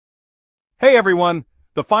Hey everyone!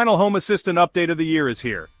 The final Home Assistant update of the year is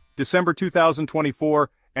here, December 2024,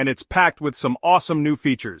 and it's packed with some awesome new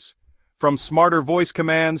features. From smarter voice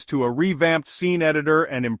commands to a revamped scene editor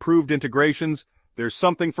and improved integrations, there's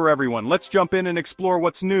something for everyone. Let's jump in and explore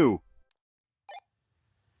what's new.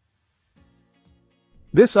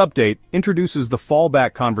 This update introduces the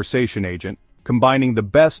fallback conversation agent, combining the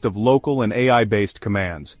best of local and AI-based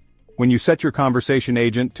commands. When you set your conversation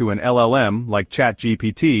agent to an LLM like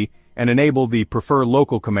ChatGPT, and enable the Prefer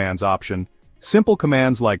Local Commands option, simple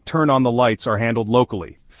commands like turn on the lights are handled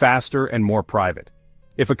locally, faster and more private.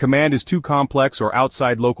 If a command is too complex or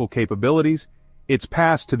outside local capabilities, it's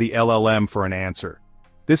passed to the LLM for an answer.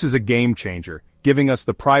 This is a game changer, giving us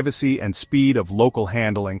the privacy and speed of local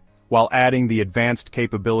handling while adding the advanced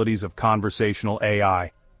capabilities of conversational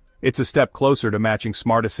AI. It's a step closer to matching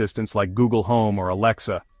smart assistants like Google Home or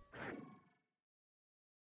Alexa.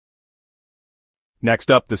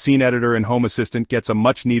 Next up, the scene editor in Home Assistant gets a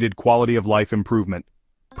much-needed quality-of-life improvement.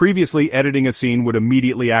 Previously, editing a scene would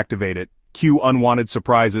immediately activate it, cue unwanted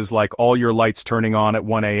surprises like all your lights turning on at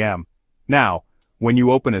 1 a.m. Now, when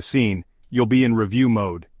you open a scene, you'll be in review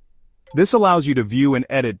mode. This allows you to view and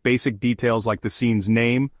edit basic details like the scene's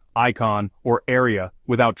name, icon, or area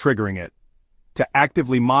without triggering it. To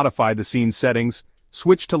actively modify the scene settings,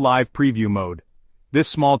 switch to live preview mode. This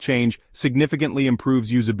small change significantly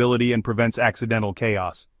improves usability and prevents accidental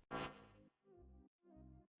chaos.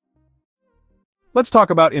 Let's talk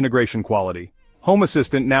about integration quality. Home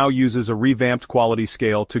Assistant now uses a revamped quality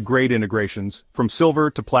scale to grade integrations, from silver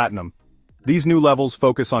to platinum. These new levels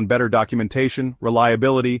focus on better documentation,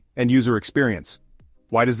 reliability, and user experience.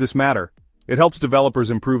 Why does this matter? It helps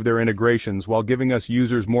developers improve their integrations while giving us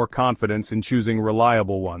users more confidence in choosing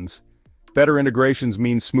reliable ones. Better integrations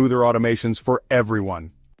mean smoother automations for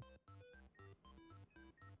everyone.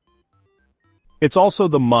 It's also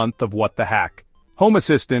the month of What the Hack. Home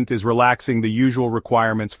Assistant is relaxing the usual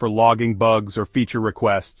requirements for logging bugs or feature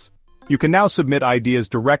requests. You can now submit ideas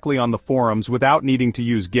directly on the forums without needing to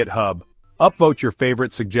use GitHub. Upvote your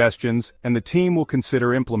favorite suggestions, and the team will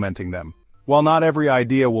consider implementing them. While not every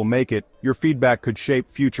idea will make it, your feedback could shape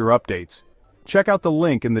future updates. Check out the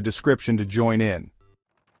link in the description to join in.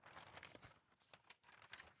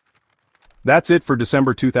 That's it for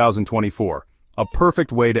December 2024, a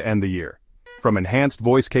perfect way to end the year. From enhanced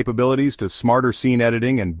voice capabilities to smarter scene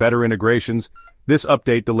editing and better integrations, this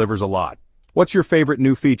update delivers a lot. What's your favorite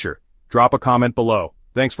new feature? Drop a comment below.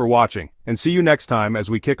 Thanks for watching, and see you next time as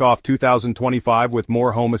we kick off 2025 with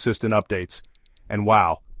more Home Assistant updates. And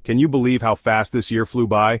wow, can you believe how fast this year flew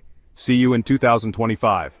by? See you in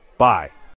 2025. Bye.